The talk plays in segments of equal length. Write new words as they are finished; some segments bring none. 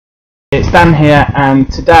it's Dan here,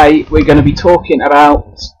 and today we're going to be talking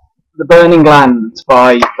about The Burning Land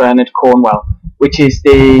by Bernard Cornwell, which is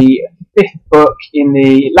the fifth book in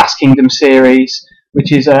the Last Kingdom series,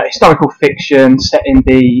 which is a historical fiction set in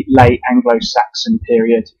the late Anglo-Saxon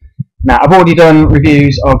period. Now, I've already done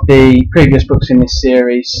reviews of the previous books in this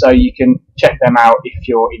series, so you can check them out if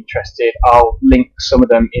you're interested. I'll link some of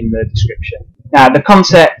them in the description. Now, the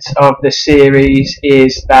concept of the series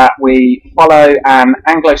is that we follow an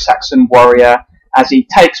Anglo-Saxon warrior as he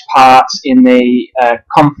takes part in the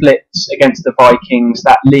conflicts against the Vikings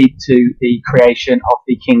that lead to the creation of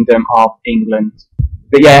the Kingdom of England.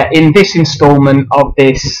 But yeah, in this instalment of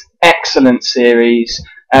this excellent series,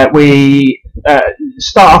 we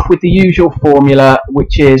start off with the usual formula,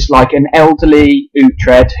 which is like an elderly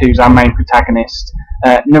Uhtred, who's our main protagonist,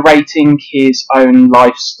 narrating his own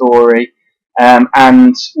life story.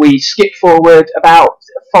 And we skip forward about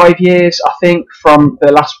 5 years, I think, from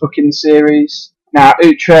the last book in the series. Now,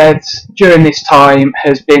 Uhtred, during this time,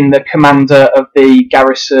 has been the commander of the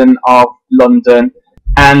garrison of London,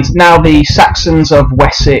 and now the Saxons of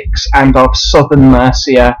Wessex and of southern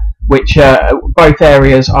Mercia, which both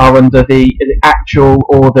areas are under the actual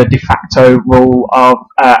or the de facto rule of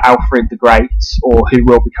Alfred the Great, or who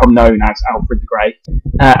will become known as Alfred the Great.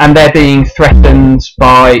 And they're being threatened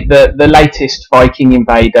by the latest Viking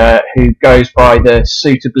invader, who goes by the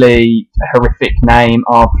suitably horrific name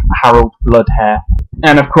of Harold Bloodhair.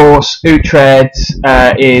 And of course, Uhtred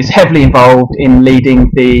is heavily involved in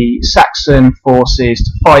leading the Saxon forces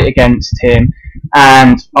to fight against him,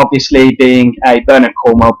 and obviously, being a Bernard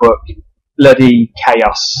Cornwell book, bloody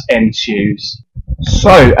chaos ensues.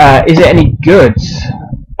 So, is it any good?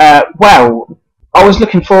 Well, I was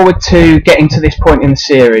looking forward to getting to this point in the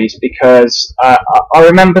series because I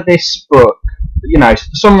remember this book, you know,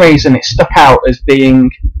 for some reason it stuck out as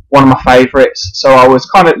being one of my favourites, so I was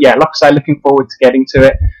kind of, like I say, looking forward to getting to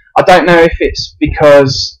it. I don't know if it's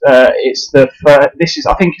because it's the first,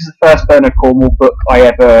 I think it's the first Bernard Cornwell book I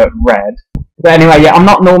ever read. But anyway, I'm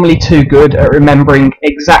not normally too good at remembering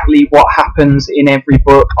exactly what happens in every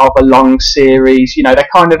book of a long series. You know, they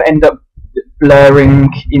kind of end up blurring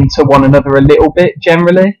into one another a little bit,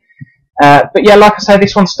 generally. But yeah, like I say,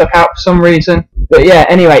 this one stuck out for some reason. But yeah,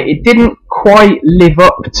 anyway, it didn't quite live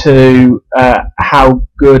up to how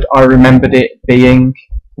good I remembered it being.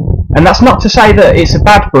 And that's not to say that it's a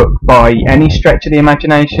bad book by any stretch of the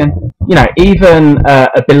imagination. You know, even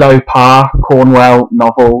a below par Cornwell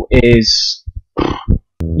novel is,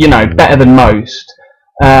 you know, better than most.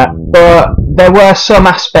 But there were some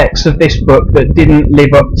aspects of this book that didn't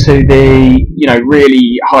live up to the, you know,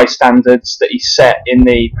 really high standards that he set in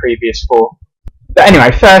the previous four. But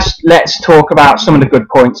anyway, first let's talk about some of the good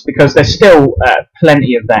points, because there's still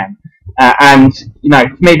plenty of them. And you know,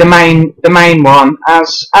 for me, the main one,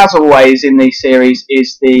 as always in these series,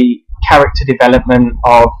 is the character development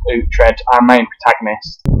of Uhtred, our main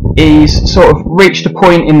protagonist. He's sort of reached a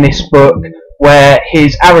point in this book where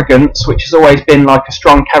his arrogance, which has always been like a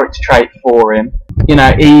strong character trait for him, you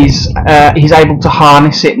know, he's able to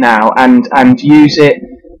harness it now and use it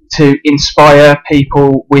to inspire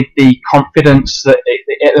people with the confidence that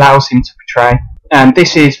it allows him to portray. And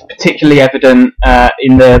this is particularly evident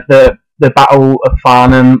in the Battle of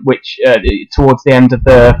Farnham, which towards the end of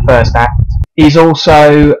the first act. He's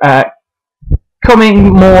also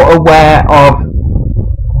becoming more aware of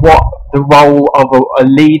what the role of a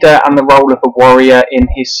leader and the role of a warrior in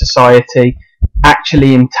his society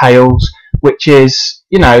actually entails, which is,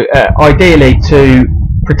 you know, ideally to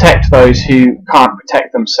protect those who can't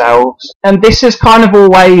protect themselves. And this has kind of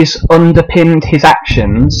always underpinned his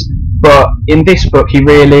actions, but in this book he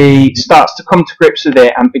really starts to come to grips with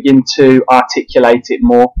it and begin to articulate it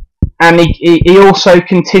more. And he also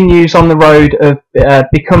continues on the road of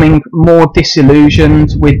becoming more disillusioned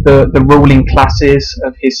with the ruling classes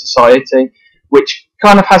of his society, which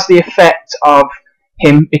kind of has the effect of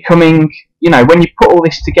him becoming, you know, when you put all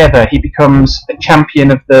this together, he becomes a champion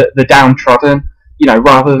of the downtrodden, you know,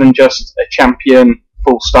 rather than just a champion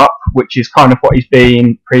full stop, which is kind of what he's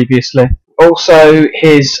been previously. Also,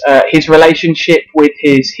 his relationship with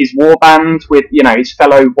his warband, with, you know, his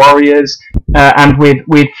fellow warriors, and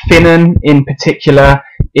with Finan in particular,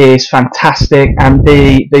 is fantastic. And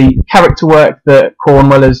the character work that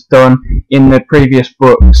Cornwell has done in the previous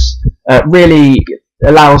books really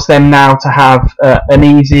allows them now to have an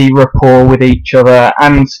easy rapport with each other,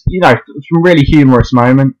 and, you know, some really humorous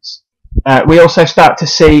moments. We also start to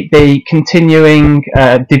see the continuing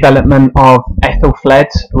development of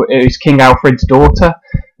Ethelfled, who's King Alfred's daughter.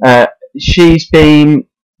 She's been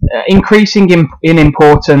increasing in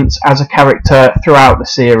importance as a character throughout the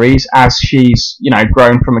series as she's,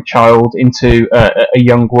 grown from a child into a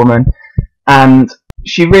young woman, and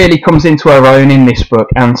she really comes into her own in this book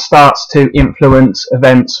and starts to influence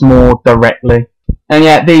events more directly. And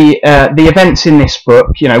yet the events in this book,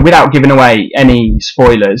 without giving away any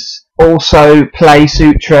spoilers, also place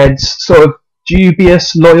Uhtred's sort of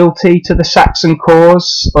dubious loyalty to the Saxon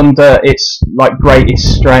cause under its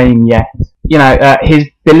greatest strain yet. His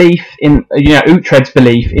belief in Uhtred's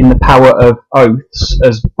belief in the power of oaths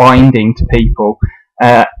as binding to people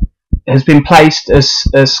has been placed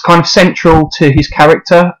as kind of central to his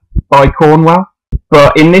character by Cornwell.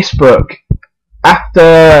 But in this book,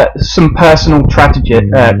 after some personal tragedy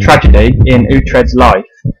in Uhtred's life,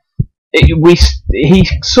 he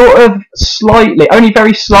sort of only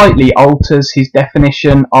very slightly alters his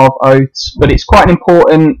definition of oaths, but it's quite an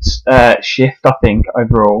important shift, I think,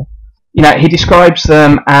 overall. He describes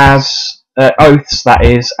them as oaths, that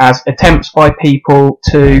is, as attempts by people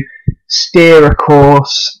to steer a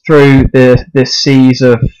course through the seas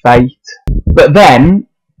of fate. But then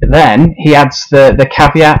he adds the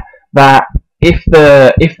caveat that if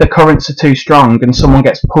the currents are too strong and someone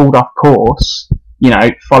gets pulled off course,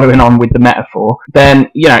 following on with the metaphor,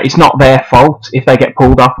 then it's not their fault if they get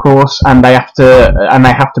pulled off course and they have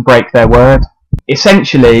to break their word.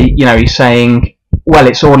 Essentially, he's saying, well,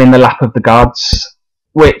 it's all in the lap of the gods,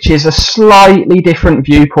 which is a slightly different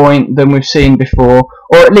viewpoint than we've seen before,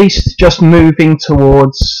 or at least just moving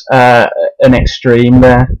towards an extreme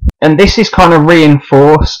there. And this is kind of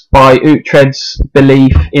reinforced by Uhtred's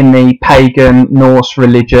belief in the pagan Norse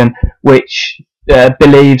religion, which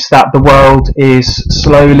believes that the world is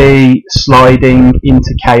slowly sliding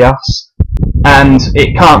into chaos, and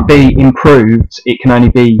it can't be improved, it can only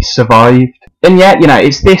be survived. And yet,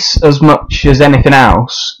 it's this as much as anything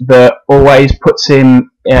else that always puts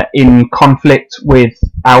him in conflict with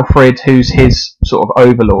Alfred, who's his sort of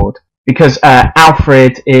overlord. Because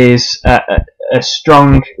Alfred is a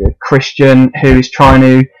strong Christian who is trying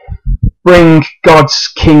to bring God's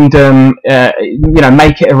kingdom,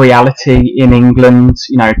 make it a reality in England,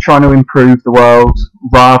 trying to improve the world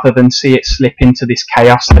rather than see it slip into this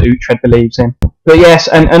chaos that Uhtred believes in. But yes,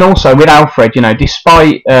 and also with Alfred,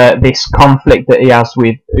 despite this conflict that he has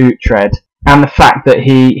with Uhtred, and the fact that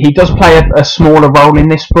he does play a smaller role in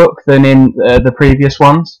this book than in the previous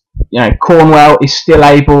ones, Cornwell is still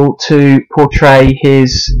able to portray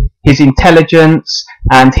his intelligence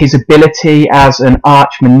and his ability as an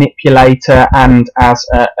arch manipulator and as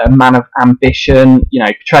a man of ambition.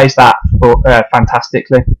 Portrays that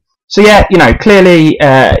fantastically. So yeah, clearly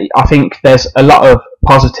I think there's a lot of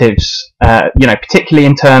positives, particularly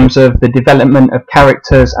in terms of the development of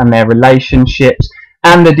characters and their relationships,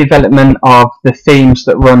 and the development of the themes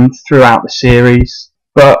that run throughout the series.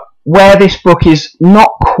 But where this book is not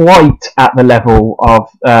quite at the level of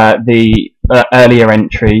the earlier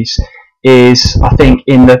entries is, I think,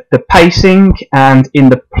 in the pacing and in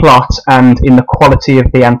the plot and in the quality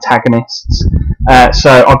of the antagonists. So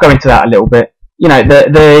I'll go into that a little bit.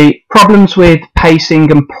 The problems with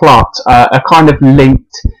pacing and plot are kind of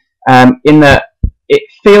linked in that it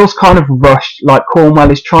feels kind of rushed, like Cornwell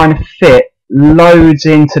is trying to fit loads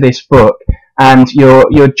into this book, and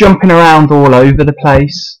you're jumping around all over the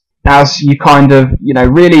place as you kind of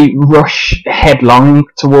really rush headlong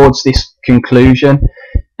towards this conclusion.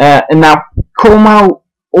 And now Cornwell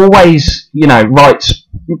always writes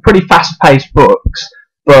pretty fast-paced books,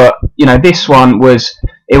 but this one was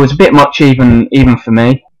a bit much even for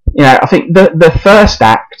me. I think the first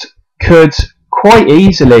act could quite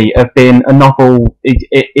easily have been a novel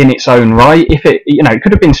in its own right. If it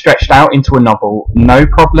could have been stretched out into a novel, no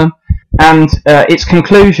problem. And its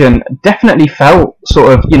conclusion definitely felt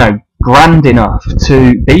sort of grand enough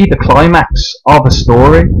to be the climax of a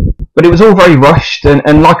story. But it was all very rushed,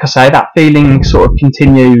 and like I say, that feeling sort of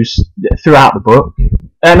continues throughout the book.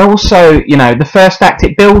 And also, the first act,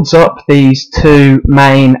 it builds up these two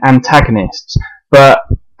main antagonists, but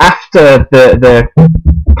after the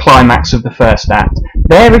climax of the first act,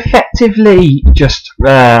 they're effectively just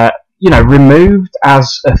removed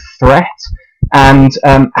as a threat. And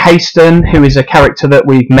Haston, who is a character that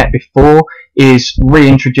we've met before, is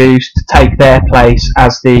reintroduced to take their place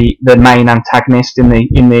as the main antagonist in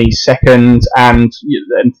the second and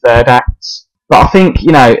third acts. But I think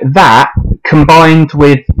that, combined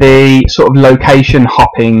with the sort of location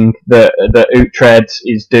hopping that Uhtred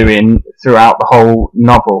is doing throughout the whole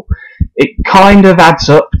novel, it kind of adds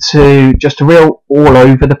up to just a real all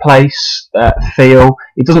over the place feel.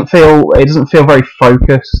 It doesn't feel very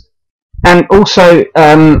focused. And also,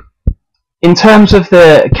 In terms of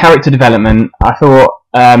the character development, I thought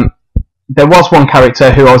there was one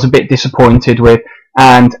character who I was a bit disappointed with,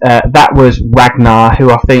 and that was Ragnar,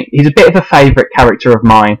 who I think he's a bit of a favourite character of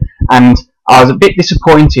mine, and I was a bit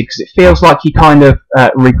disappointed because it feels like he kind of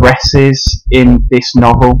regresses in this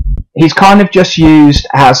novel. He's kind of just used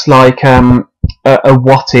as like a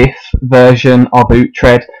what-if version of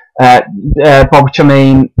Uhtred, by which I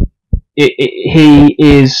mean he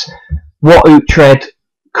is what Uhtred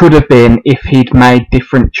could have been if he'd made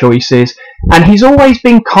different choices, and he's always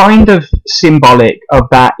been kind of symbolic of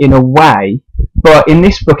that in a way, but in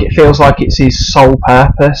this book it feels like it's his sole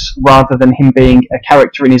purpose rather than him being a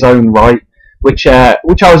character in his own right, which I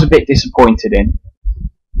was a bit disappointed in.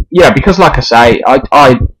 Yeah, because like I say,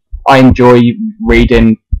 I enjoy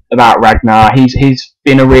reading about Ragnar. He's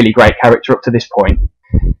been a really great character up to this point.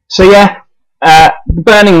 So yeah, The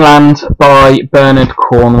Burning Land by Bernard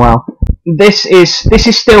Cornwell. This is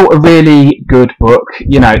still a really good book,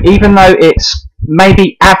 you know, even though it's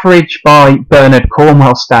maybe average by Bernard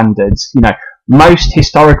Cornwell standards. You know, most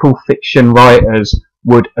historical fiction writers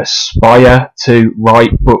would aspire to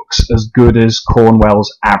write books as good as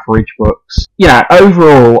Cornwell's average books. You know,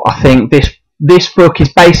 overall, I think this book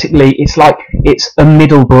is basically, it's a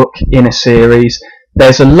middle book in a series.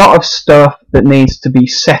 There's a lot of stuff that needs to be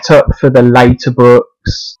set up for the later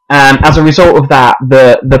books, and as a result of that,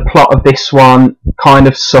 the plot of this one kind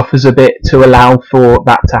of suffers a bit to allow for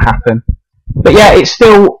that to happen. But yeah, I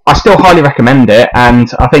still highly recommend it, and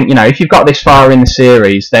I think, you know, if you've got this far in the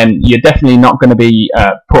series, then you're definitely not going to be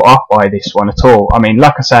put off by this one at all. I mean,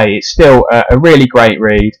 like I say, it's still a really great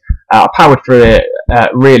read. I powered through it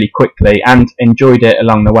really quickly and enjoyed it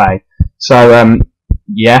along the way. So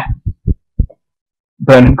yeah,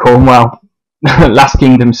 Bernard Cornwell, Last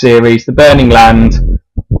Kingdom series, The Burning Land.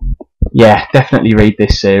 Yeah, definitely read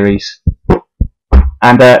this series.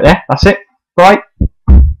 And yeah, that's it. Bye.